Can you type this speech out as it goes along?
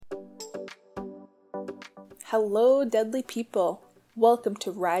Hello, deadly people. Welcome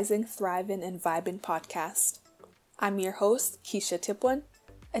to Rising, Thriving, and Vibing podcast. I'm your host, Keisha Tipwan,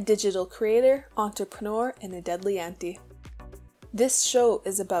 a digital creator, entrepreneur, and a deadly auntie. This show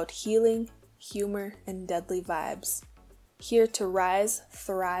is about healing, humor, and deadly vibes. Here to rise,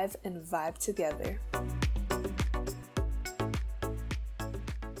 thrive, and vibe together.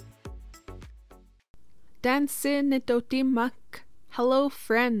 Dancing nitoti mak. Hello,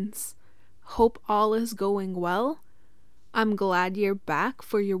 friends. Hope all is going well. I'm glad you're back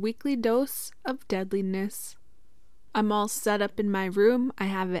for your weekly dose of deadliness. I'm all set up in my room. I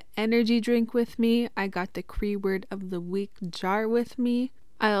have an energy drink with me. I got the Cree word of the week jar with me.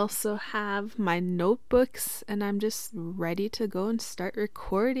 I also have my notebooks and I'm just ready to go and start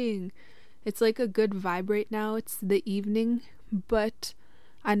recording. It's like a good vibe right now. It's the evening, but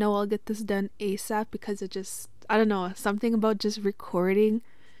I know I'll get this done ASAP because I don't know, something about just recording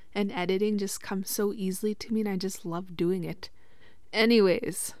and editing just comes so easily to me and I just love doing it.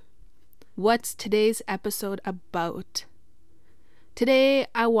 Anyways, what's today's episode about? Today,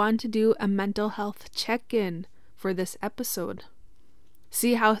 I want to do a mental health check-in for this episode.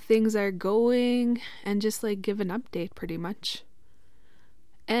 See how things are going and just give an update pretty much.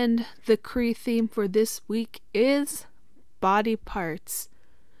 And the Cree theme for this week is body parts.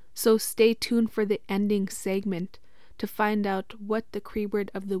 So stay tuned for the ending segment to find out what the Cree word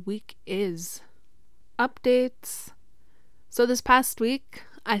of the week is. Updates. So this past week,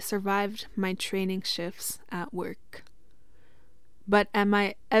 I survived my training shifts at work. But am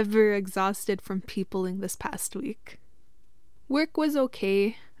I ever exhausted from peopling this past week? Work was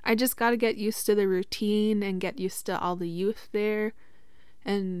okay. I just gotta get used to the routine and get used to all the youth there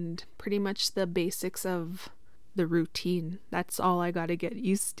and pretty much the basics of the routine. That's all I gotta get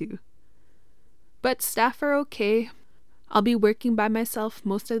used to. But staff are okay. I'll be working by myself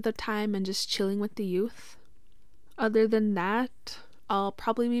most of the time and just chilling with the youth. Other than that, I'll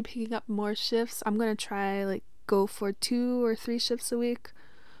probably be picking up more shifts. I'm gonna try go for 2 or 3 shifts a week.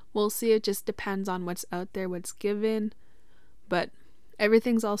 We'll see. It just depends on what's out there, what's given. But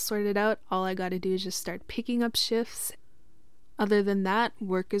everything's all sorted out. All I gotta do is just start picking up shifts. Other than that,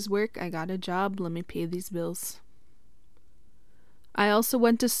 work is work. I got a job. Let me pay these bills. I also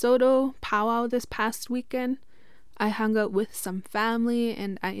went to Soto Powwow this past weekend. I hung out with some family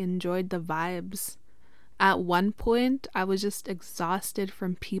and I enjoyed the vibes. At one point, I was just exhausted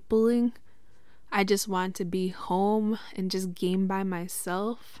from peopling. I just wanted to be home and just game by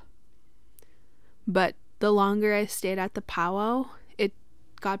myself. But the longer I stayed at the powwow, it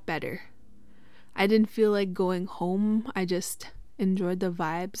got better. I didn't feel like going home. I just enjoyed the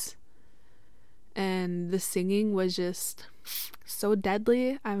vibes. And the singing was just so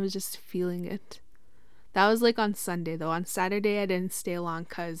deadly. I was just feeling it. That was on Sunday though. On Saturday, I didn't stay long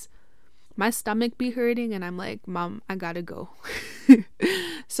because my stomach be hurting and I'm like, Mom, I gotta go.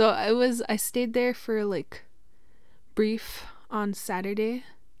 So I stayed there for brief on Saturday.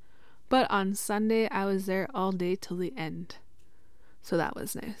 But on Sunday, I was there all day till the end. So that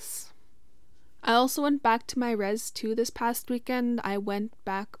was nice. I also went back to my res too this past weekend. I went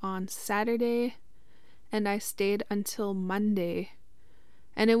back on Saturday and I stayed until Monday.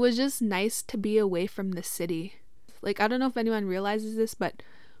 And it was just nice to be away from the city. I don't know if anyone realizes this, but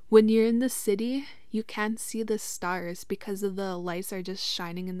when you're in the city, you can't see the stars because of the lights are just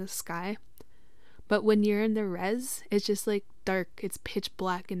shining in the sky. But when you're in the res, it's just dark. It's pitch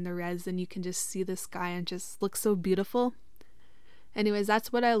black in the res and you can just see the sky and just looks so beautiful. Anyways,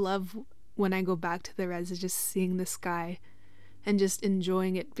 that's what I love when I go back to the res, is just seeing the sky and just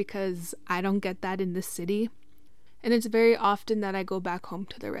enjoying it because I don't get that in the city. And it's very often that I go back home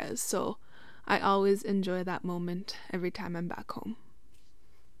to the res, so I always enjoy that moment every time I'm back home.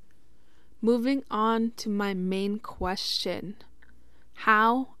 Moving on to my main question.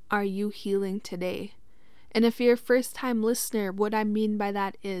 How are you healing today? And if you're a first-time listener, what I mean by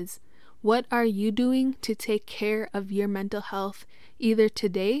that is, what are you doing to take care of your mental health either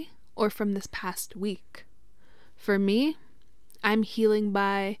today or from this past week? For me, I'm healing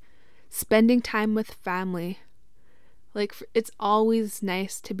by spending time with family. It's always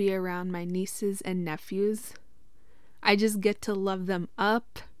nice to be around my nieces and nephews. I just get to love them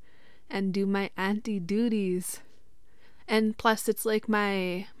up and do my auntie duties. And plus, it's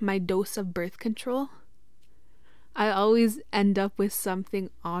my dose of birth control. I always end up with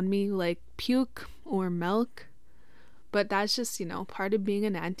something on me like puke or milk. But that's just, part of being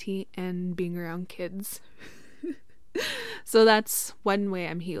an auntie and being around kids. So that's one way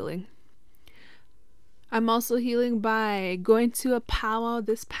I'm healing. I'm also healing by going to a powwow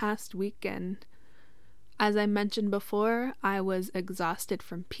this past weekend. As I mentioned before, I was exhausted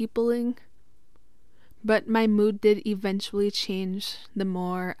from peopling. But my mood did eventually change the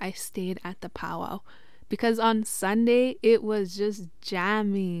more I stayed at the powwow, because on Sunday it was just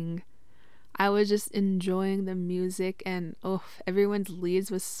jamming. I was just enjoying the music, and oh, everyone's leads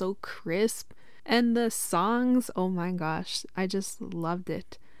was so crisp. And the songs, oh my gosh, I just loved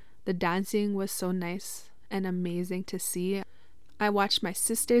it. The dancing was so nice and amazing to see. I watched my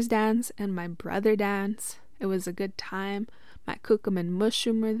sisters dance and my brother dance. It was a good time. My Kukum and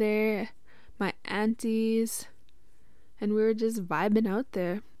Mushroom were there, my aunties, and we were just vibing out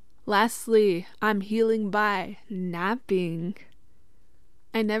there. Lastly, I'm healing by napping.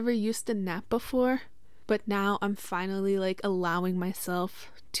 I never used to nap before, but now I'm finally allowing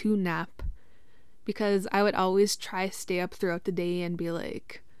myself to nap, because I would always try stay up throughout the day and be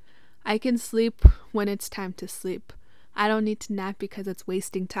like, I can sleep when it's time to sleep. I don't need to nap because it's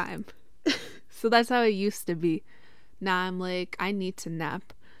wasting time. So that's how it used to be. Now I'm like, I need to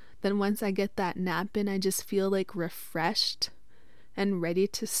nap. Then once I get that nap in, I just feel refreshed and ready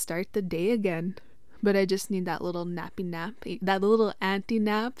to start the day again. But I just need that little nappy nap, that little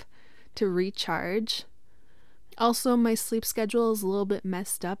anti-nap to recharge. Also, my sleep schedule is a little bit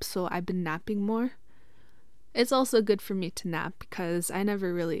messed up, so I've been napping more. It's also good for me to nap because I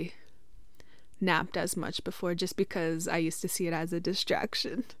never really napped as much before, just because I used to see it as a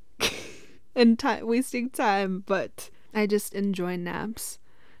distraction and wasting time, but I just enjoy naps.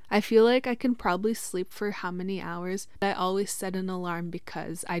 I feel like I can probably sleep for how many hours. I always set an alarm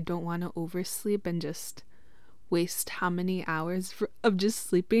because I don't want to oversleep and just waste how many hours of just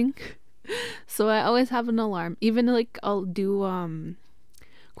sleeping. So I always have an alarm. Even I'll do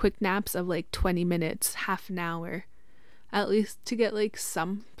quick naps of 20 minutes, half an hour, at least to get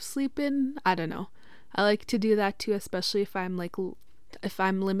some sleep in. I don't know. I like to do that too, especially if I'm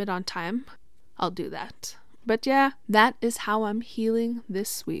limit on time. I'll do that. But yeah, that is how I'm healing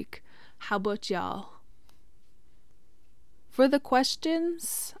this week. How about y'all? For the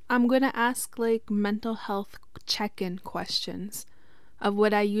questions, I'm going to ask mental health check-in questions of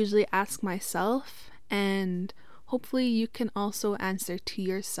what I usually ask myself, and hopefully you can also answer to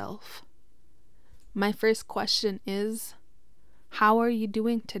yourself. My first question is, how are you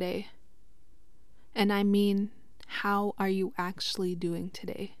doing today? And I mean, how are you actually doing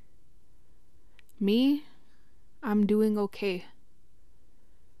today? Me, I'm doing okay.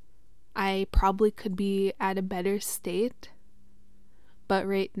 I probably could be at a better state, but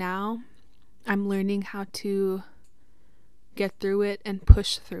right now I'm learning how to get through it and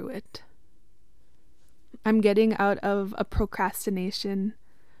push through it. I'm getting out of a procrastination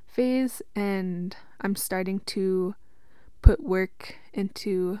phase, and I'm starting to put work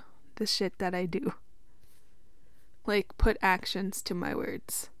into the shit that I do. Put actions to my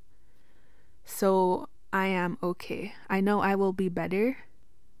words. So I am okay. I know I will be better,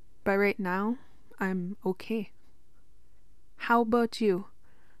 but right now I'm okay. How about you?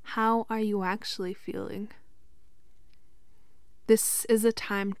 How are you actually feeling? This is a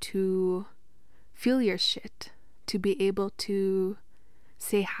time to feel your shit, to be able to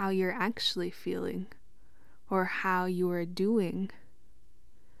say how you're actually feeling or how you are doing.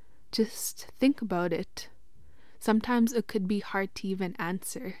 Just think about it. Sometimes it could be hard to even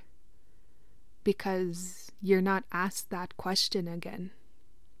answer because you're not asked that question again.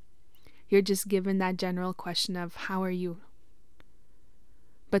 You're just given that general question of how are you?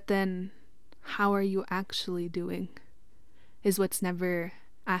 But then, how are you actually doing is what's never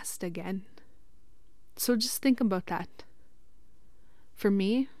asked again. So just think about that. For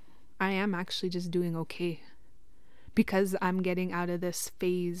me, I am actually just doing okay because I'm getting out of this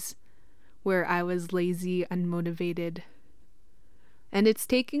phase where I was lazy, unmotivated. And it's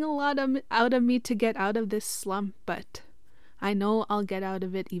taking a lot out of me to get out of this slump, but I know I'll get out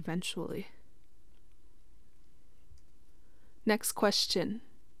of it eventually. Next question.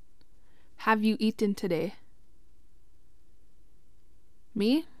 Have you eaten today?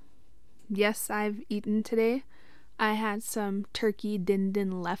 Me? Yes, I've eaten today. I had some turkey din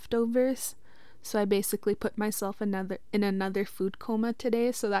din leftovers, so I basically put myself in another food coma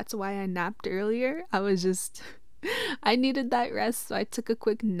today, so that's why I napped earlier. I needed that rest, so I took a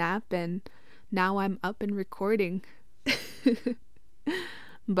quick nap, and now I'm up and recording.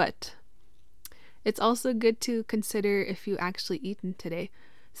 But it's also good to consider if you actually eaten today.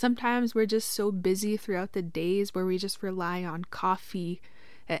 Sometimes we're just so busy throughout the days where we just rely on coffee,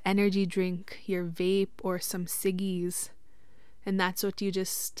 an energy drink, your vape, or some ciggies, and that's what you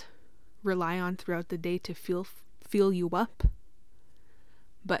just rely on throughout the day to feel you up.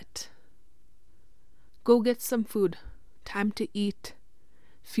 But go get some food. Time to eat.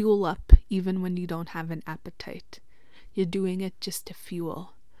 Fuel up even when you don't have an appetite. You're doing it just to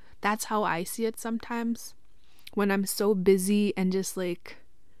fuel. That's how I see it sometimes. When I'm so busy and just like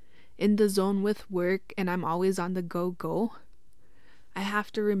in the zone with work and I'm always on the go, I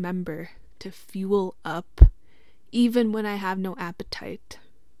have to remember to fuel up even when I have no appetite.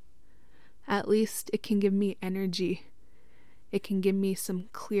 At least it can give me energy. It can give me some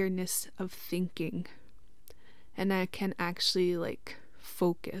clearness of thinking. And I can actually like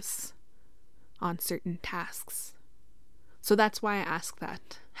focus on certain tasks. So that's why I ask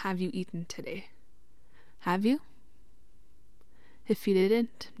that. Have you eaten today? Have you? If you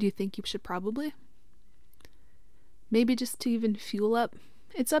didn't, do you think you should probably? Maybe just to even fuel up.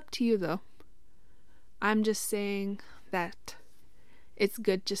 It's up to you though. I'm just saying that it's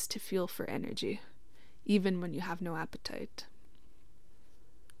good just to fuel for energy, even when you have no appetite.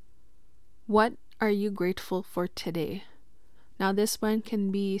 What are you grateful for today? Now this one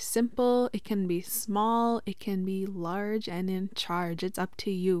can be simple, it can be small, it can be large and in charge. It's up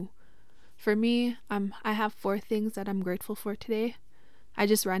to you. For me, I have 4 things that I'm grateful for today. I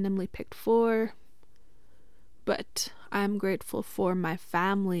just randomly picked 4. But I'm grateful for my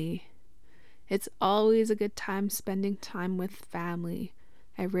family. It's always a good time spending time with family.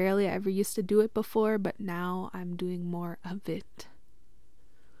 I rarely ever used to do it before, but now I'm doing more of it.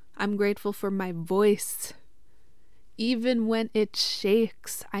 I'm grateful for my voice. Even when it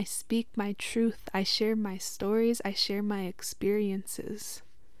shakes, I speak my truth. I share my stories. I share my experiences.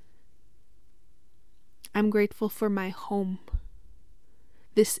 I'm grateful for my home.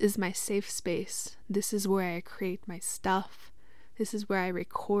 This is my safe space. This is where I create my stuff. This is where I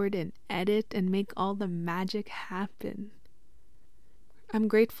record and edit and make all the magic happen. I'm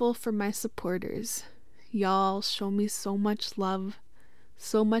grateful for my supporters. Y'all show me so much love,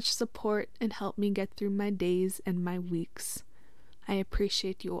 so much support, and help me get through my days and my weeks. I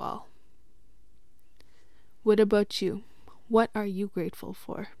appreciate you all. What about you? What are you grateful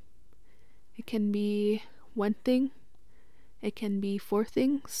for? It can be one thing, it can be 4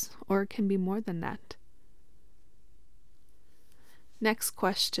 things, or it can be more than that. Next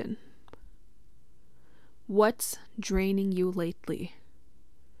question. What's draining you lately?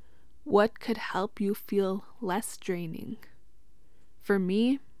 What could help you feel less draining? For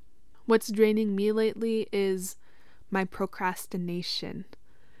me, what's draining me lately is my procrastination.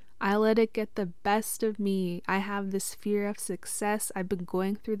 I let it get the best of me. I have this fear of success. I've been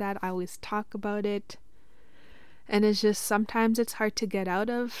going through that. I always talk about it. And it's just sometimes it's hard to get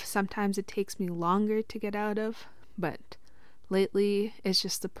out of. Sometimes it takes me longer to get out of. But lately, it's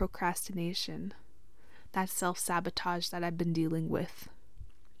just the procrastination. That self-sabotage that I've been dealing with.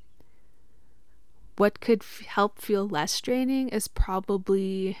 What could help feel less draining is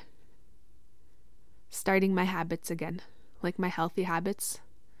probably starting my habits again, like my healthy habits,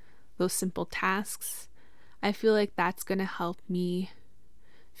 those simple tasks. I feel like that's going to help me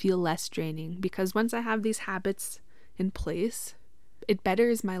feel less draining because once I have these habits in place, it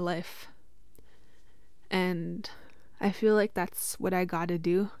betters my life. And I feel like that's what I got to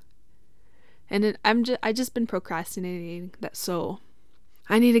do. And I just been procrastinating that, so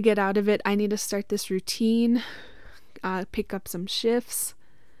I need to get out of it. I need to start this routine, pick up some shifts,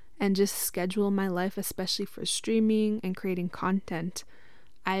 and just schedule my life, especially for streaming and creating content.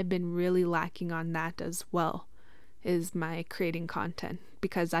 I've been really lacking on that as well, is my creating content,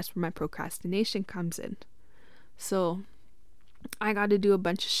 because that's where my procrastination comes in. So I got to do a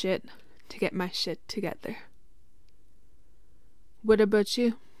bunch of shit to get my shit together. What about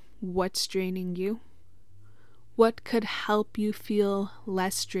you? What's draining you? What could help you feel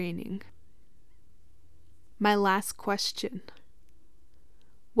less draining? My last question.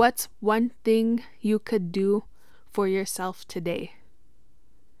 What's one thing you could do for yourself today?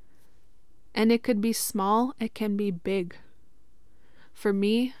 And it could be small, it can be big. For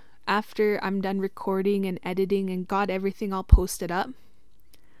me, after I'm done recording and editing and got everything all posted up,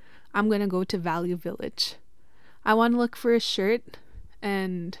 I'm going to go to Value Village. I want to look for a shirt,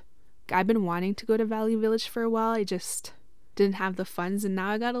 and I've been wanting to go to Value Village for a while. I just didn't have the funds, and now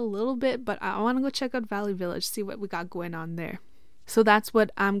I got a little bit, but I want to go check out Value Village, see what we got going on there. So that's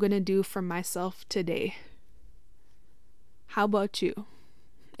what I'm going to do for myself today. How about you?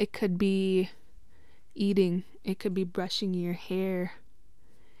 It could be eating, it could be brushing your hair,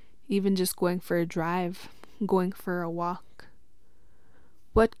 even just going for a drive, going for a walk.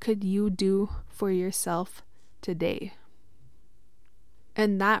 What could you do for yourself today?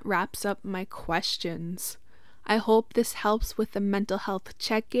 And that wraps up my questions. I hope this helps with the mental health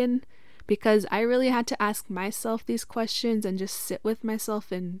check-in, because I really had to ask myself these questions and just sit with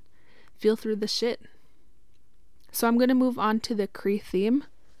myself and feel through the shit. So I'm going to move on to the Cree theme.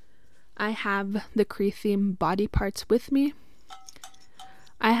 I have the Cree theme body parts with me.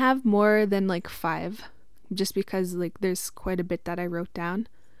 I have more than like 5, just because like there's quite a bit that I wrote down.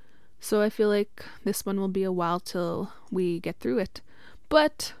 So I feel like this one will be a while till we get through it.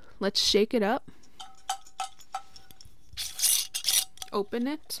 But let's shake it up. Open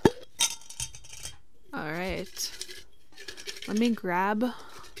it. Alright. Let me grab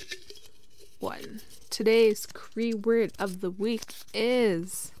one. Today's Cree word of the week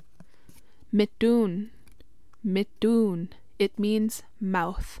is mitun. Mitun. It means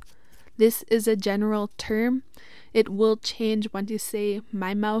mouth. This is a general term. It will change when you say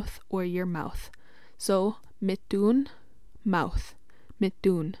my mouth or your mouth. So, mitun, mouth.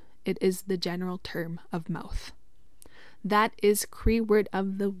 Mitun. It is the general term of mouth. That is Cree word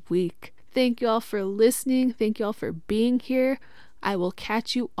of the week. Thank you all for listening. Thank you all for being here. I will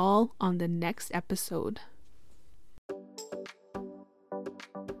catch you all on the next episode.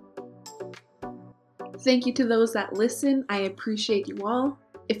 Thank you to those that listen. I appreciate you all.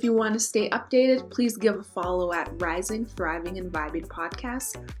 If you want to stay updated, please give a follow at Rising, Thriving, and Vibing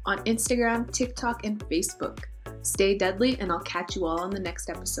Podcast on Instagram, TikTok, and Facebook. Stay deadly, and I'll catch you all on the next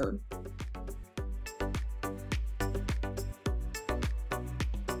episode.